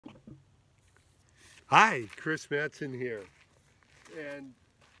Hi, Chris Madsen here. And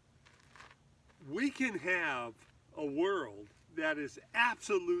we can have a world that is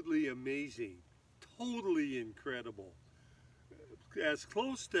absolutely amazing, totally incredible, as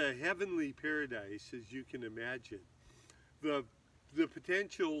close to heavenly paradise as you can imagine. The, the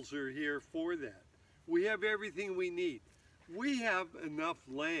potentials are here for that. We have everything we need. We have enough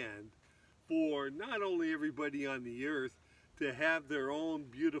land for not only everybody on the earth to have their own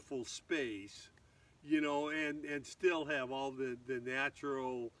beautiful space, and still have all the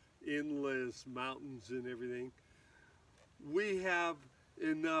natural endless mountains and everything. We have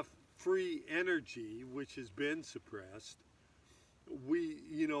enough free energy, which has been suppressed.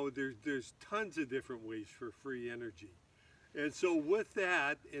 There's tons of different ways for free energy. And so with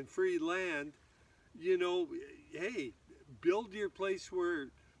that and free land, hey, build your place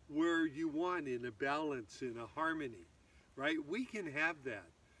where you want, in a balance, in a harmony, right? We can have that.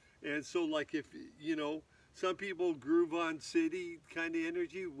 And so like if, some people groove on city kind of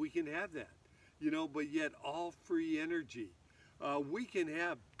energy, we can have that, but yet all free energy. We can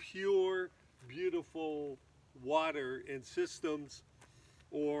have pure, beautiful water and systems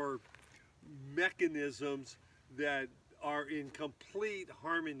or mechanisms that are in complete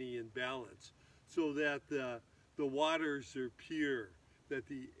harmony and balance, so that the waters are pure, that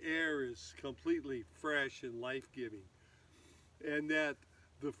the air is completely fresh and life-giving, and that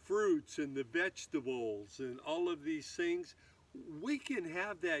the fruits and the vegetables and all of these things, we can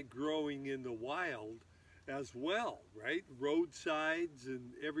have that growing in the wild as well, right? Roadsides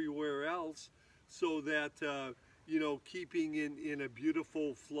and everywhere else, so that, keeping in a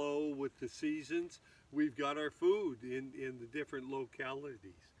beautiful flow with the seasons, we've got our food in the different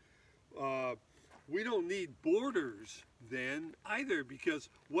localities. We don't need borders then either, because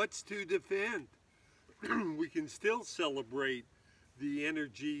what's to defend? We can still celebrate the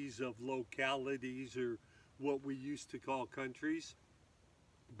energies of localities, or what we used to call countries,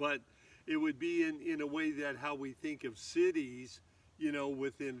 but it would be in a way that how we think of cities,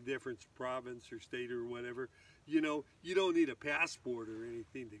 within a different province or state or whatever. You don't need a passport or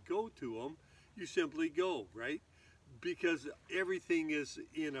anything to go to them. You simply go, right? Because everything is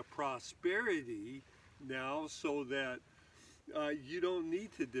in a prosperity now, so that you don't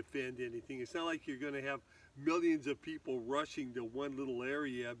need to defend anything. It's not like you're going to have millions of people rushing to one little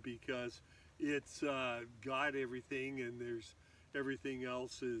area because it's got everything, and there's everything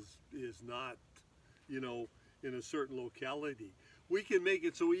else is not, in a certain locality. We can make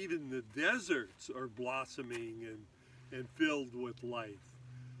it so even the deserts are blossoming and filled with life.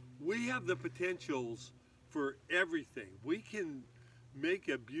 We have the potentials for everything. We can make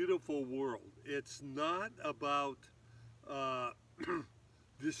a beautiful world. It's not about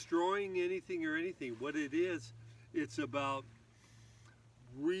destroying anything or anything. What it is, it's about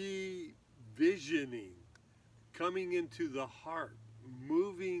revisioning, coming into the heart,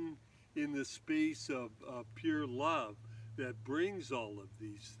 moving in the space of pure love that brings all of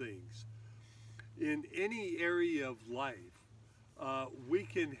these things. In any area of life, we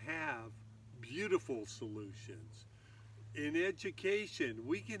can have beautiful solutions. In education,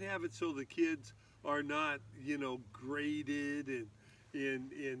 we can have it so the kids are not, graded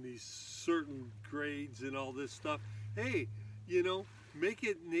and in these certain grades and all this stuff. Hey, make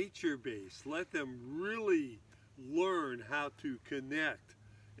it nature-based. Let them really learn how to connect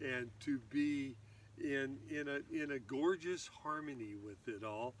and to be in a gorgeous harmony with it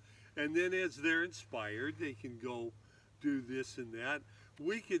all. And then as they're inspired, they can go do this and that.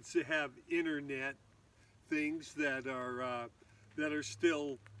 We could have internet things that are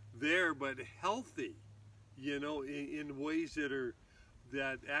still there, but healthy, in ways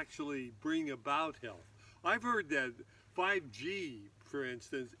that actually bring about health. I've heard that 5G, for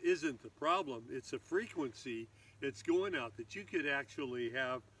instance, isn't the problem. It's a frequency that's going out, that you could actually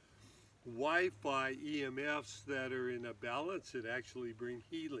have Wi-Fi EMFs that are in a balance that actually bring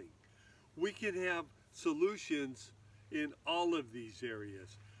healing. We can have solutions in all of these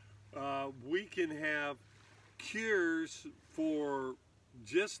areas. We can have cures for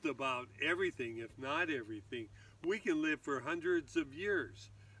just about everything, if not everything. We can live for hundreds of years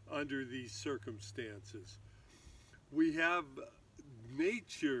under these circumstances. We have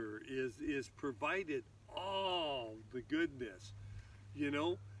nature is provided all the goodness,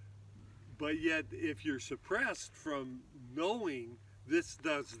 but yet if you're suppressed from knowing this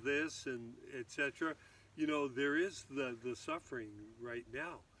does this and etc., there is the suffering right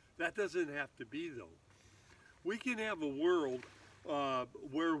now. That doesn't have to be, though. We can have a world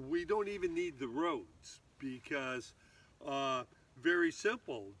where we don't even need the roads, because very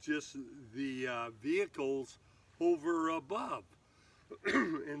simple, just the vehicles over above.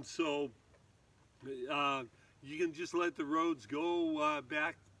 And so You can just let the roads go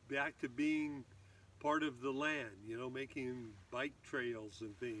back to being part of the land, you know, making bike trails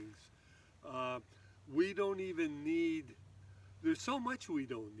and things. Uh, we don't even need, there's so much we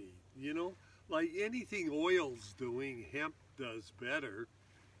don't need, you know, like anything oil's doing, hemp does better,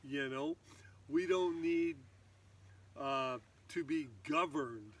 you know. We don't need to be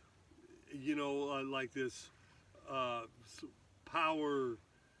governed, you know, like this uh, power,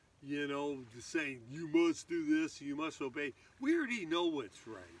 you know, saying you must do this, you must obey. We already know what's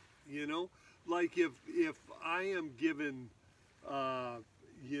right, you know. Like if I am given,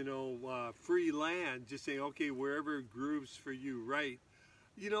 free land, just saying, okay, wherever it grooves for you, right?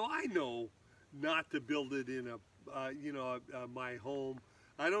 You know, I know not to build it in my home.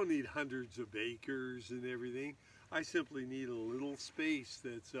 I don't need hundreds of acres and everything. I simply need a little space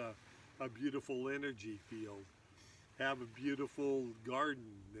that's a beautiful energy field. Have a beautiful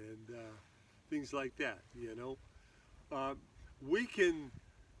garden and things like that, you know. Uh, we can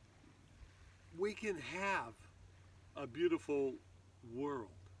have a beautiful world.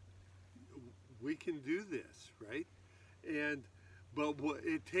 We can do this, right? But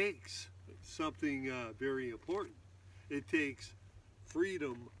it takes something very important. It takes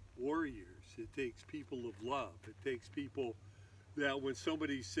freedom warriors. It takes people of love. It takes people that when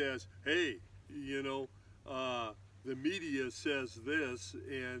somebody says, hey, you know, the media says this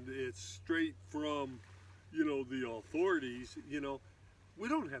and it's straight from, you know, the authorities, you know, we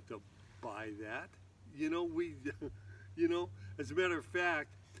don't have to buy that. You know, you know, as a matter of fact,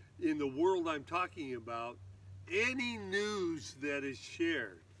 in the world I'm talking about, any news that is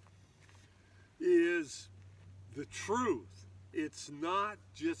shared is the truth. It's not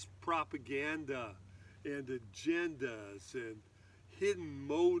just propaganda and agendas and hidden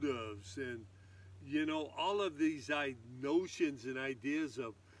motives and, you know, all of these notions and ideas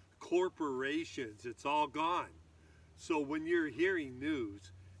of corporations. It's all gone. So when you're hearing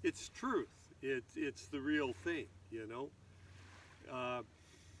news, it's truth. It's the real thing, you know.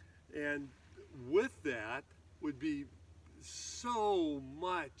 And with that would be so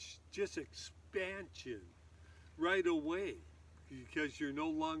much just expansion right away, because you're no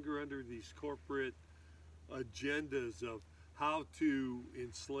longer under these corporate agendas of how to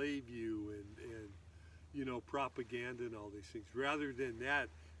enslave you and you know, propaganda and all these things. Rather than that,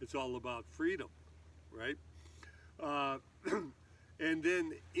 it's all about freedom, right? And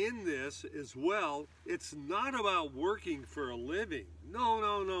then in this as well, it's not about working for a living. No,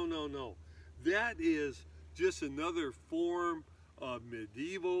 no, no, no, no. That is just another form of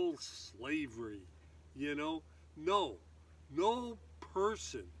medieval slavery, you know? No, no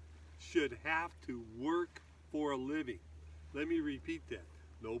person should have to work for a living. Let me repeat that.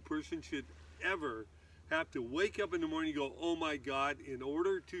 No person should ever have to wake up in the morning and go, oh my God, in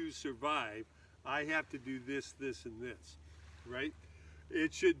order to survive, I have to do this, this, and this, right?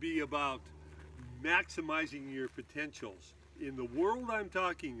 It should be about maximizing your potentials. In the world I'm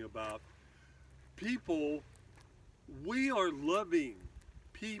talking about, people, we are loving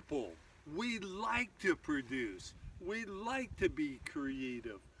people. We like to produce. We like to be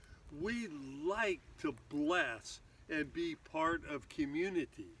creative. We like to bless and be part of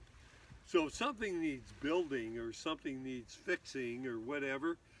community. So if something needs building or something needs fixing or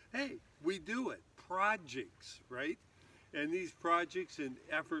whatever, hey, we do it. Projects, right? And these projects in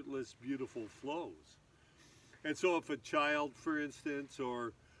effortless, beautiful flows. And so if a child, for instance,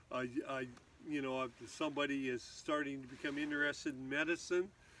 or if somebody is starting to become interested in medicine,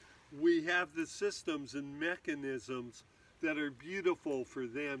 we have the systems and mechanisms that are beautiful for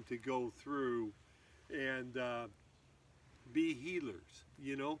them to go through and be healers,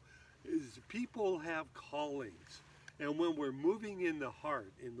 you know. People have callings. And when we're moving in the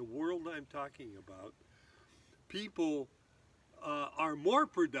heart, in the world I'm talking about, people are more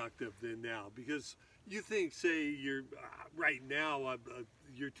productive than now, because you think, say, you're right now,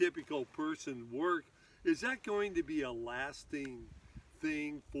 your typical person work, is that going to be a lasting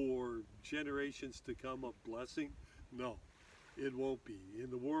thing for generations to come, a blessing? No, it won't be.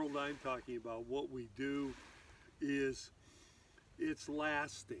 In the world I'm talking about, what we do is, it's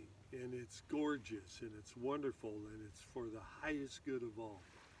lasting, and it's gorgeous, and it's wonderful, and it's for the highest good of all,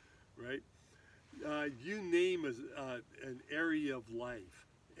 right? You name an area of life,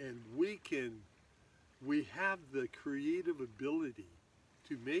 and we have the creative ability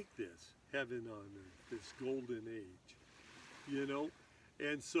to make this heaven on earth, this golden age, you know?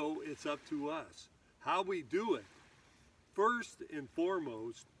 And so it's up to us. How we do it, first and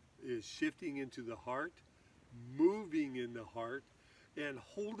foremost, is shifting into the heart, moving in the heart, and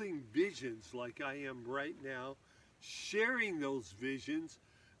holding visions like I am right now, sharing those visions,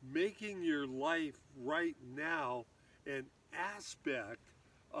 making your life right now an aspect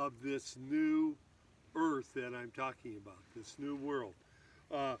of this new earth that I'm talking about, this new world.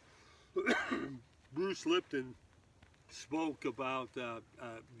 Uh, Bruce Lipton spoke about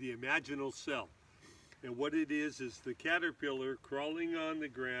the imaginal cell. And what it is the caterpillar crawling on the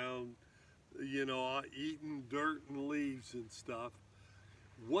ground, you know, eating dirt and leaves and stuff.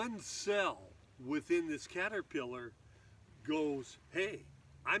 One cell within this caterpillar goes, hey,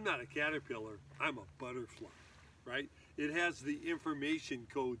 I'm not a caterpillar, I'm a butterfly, right? It has the information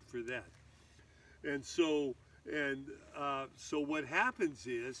code for that. And so, so what happens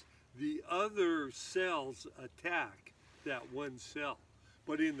is the other cells attack that one cell.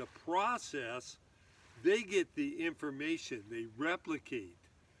 But in the process, they get the information, they replicate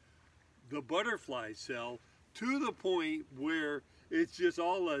the butterfly cell to the point where it's just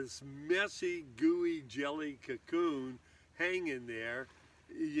all this messy, gooey, jelly cocoon hanging there.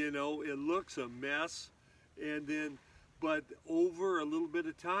 You know, it looks a mess. And then, but over a little bit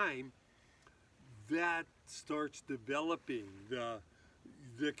of time, that starts developing.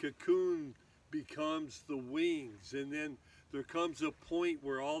 The cocoon becomes the wings, and then there comes a point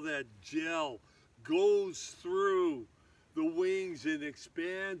where all that gel goes through the wings and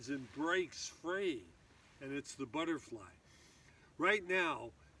expands and breaks free, and it's the butterfly. Right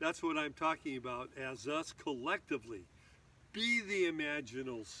now, that's what I'm talking about as us collectively. Be the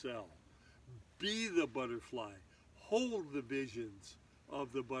imaginal cell. Be the butterfly. Hold the visions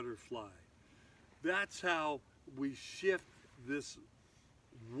of the butterfly. That's how we shift this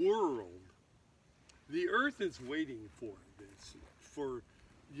world. The earth is waiting for this,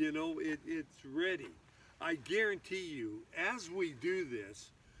 you know, it's ready. I guarantee you, as we do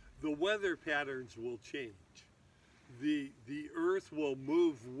this, the weather patterns will change. The earth will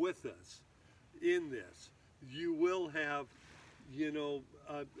move with us in this. You will have, you know,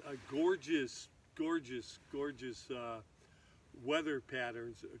 a gorgeous, gorgeous, gorgeous weather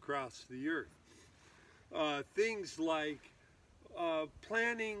patterns across the earth. Things like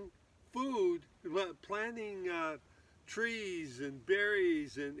planting food, planting trees and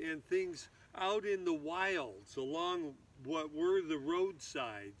berries and things out in the wilds along what were the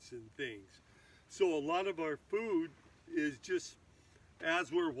roadsides and things. So a lot of our food is just,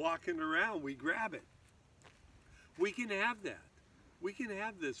 as we're walking around, we grab it. We can have that. We can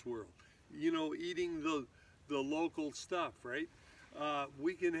have this world, you know, eating the local stuff, right?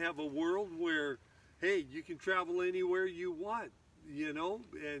 We can have a world where, hey, you can travel anywhere you want, you know,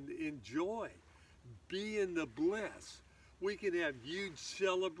 and enjoy. Be in the bliss. We can have huge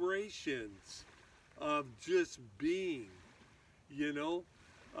celebrations of just being, you know.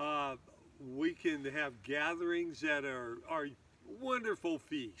 We can have gatherings that are wonderful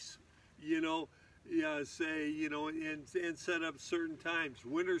feasts, you know, say, you know, and set up certain times.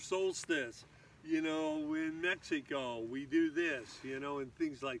 Winter solstice, you know, in Mexico, we do this, you know, and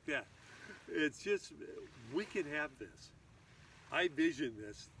things like that. It's just, we can have this. I vision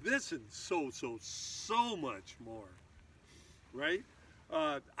this and so much more, right?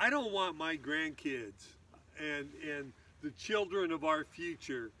 I don't want my grandkids and the children of our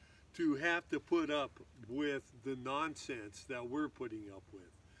future to have to put up with the nonsense that we're putting up with.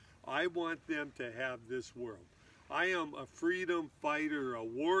 I want them to have this world. I am a freedom fighter, a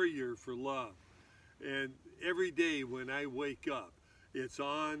warrior for love. And every day when I wake up, it's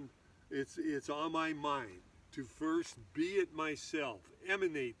on my mind to first be it myself,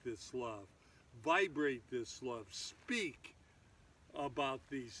 emanate this love, vibrate this love, speak about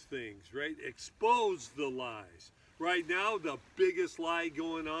these things, right? Expose the lies. Right now, the biggest lie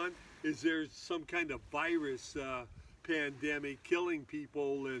going on is there's some kind of virus pandemic killing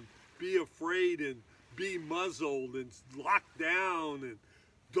people, and be afraid and be muzzled and locked down and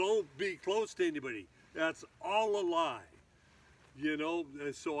don't be close to anybody. That's all a lie, you know,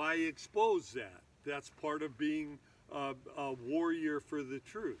 so I expose that. That's part of being a warrior for the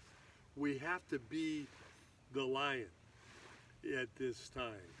truth. We have to be the lion at this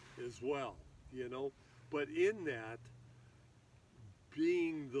time as well, you know. But in that,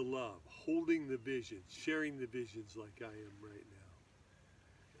 being the love, holding the visions, sharing the visions like I am right now.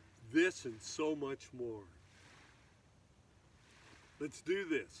 This and so much more. Let's do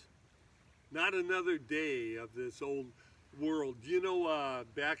this. Not another day of this old world. You know,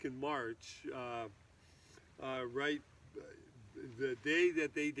 back in March, right, the day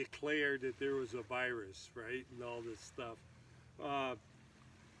that they declared that there was a virus, right, and all this stuff,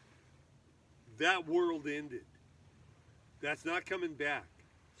 that world ended. That's not coming back.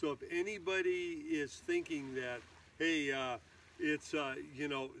 So if anybody is thinking that, hey, it's, you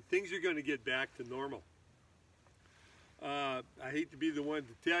know, things are going to get back to normal, I hate to be the one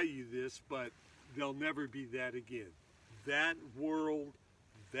to tell you this, but there'll never be that again. That world,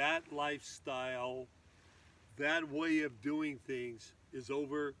 that lifestyle, that way of doing things is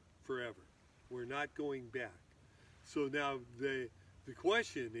over forever. We're not going back. So now the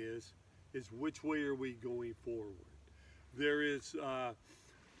question is which way are we going forward? There is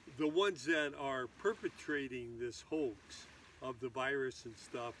the ones that are perpetrating this hoax of the virus and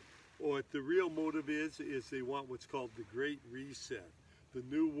stuff. What the real motive is they want what's called the Great Reset, the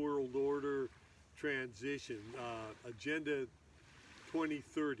New World Order transition, Agenda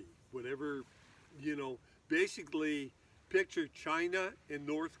 2030, whatever, you know, basically picture China and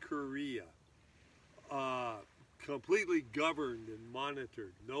North Korea completely governed and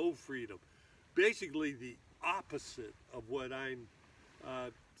monitored, no freedom. Basically the opposite of what I'm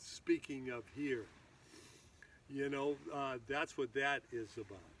speaking of here. You know, that's what that is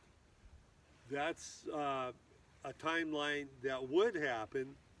about. That's a timeline that would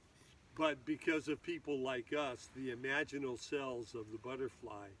happen, but because of people like us, the imaginal cells of the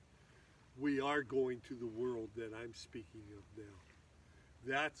butterfly, we are going to the world that I'm speaking of now.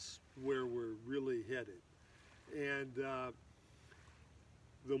 That's where we're really headed. And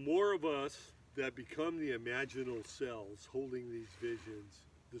the more of us that become the imaginal cells holding these visions,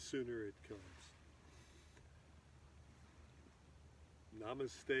 the sooner it comes.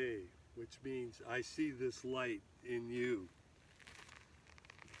 Namaste, which means I see this light in you.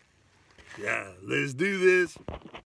 Yeah, let's do this.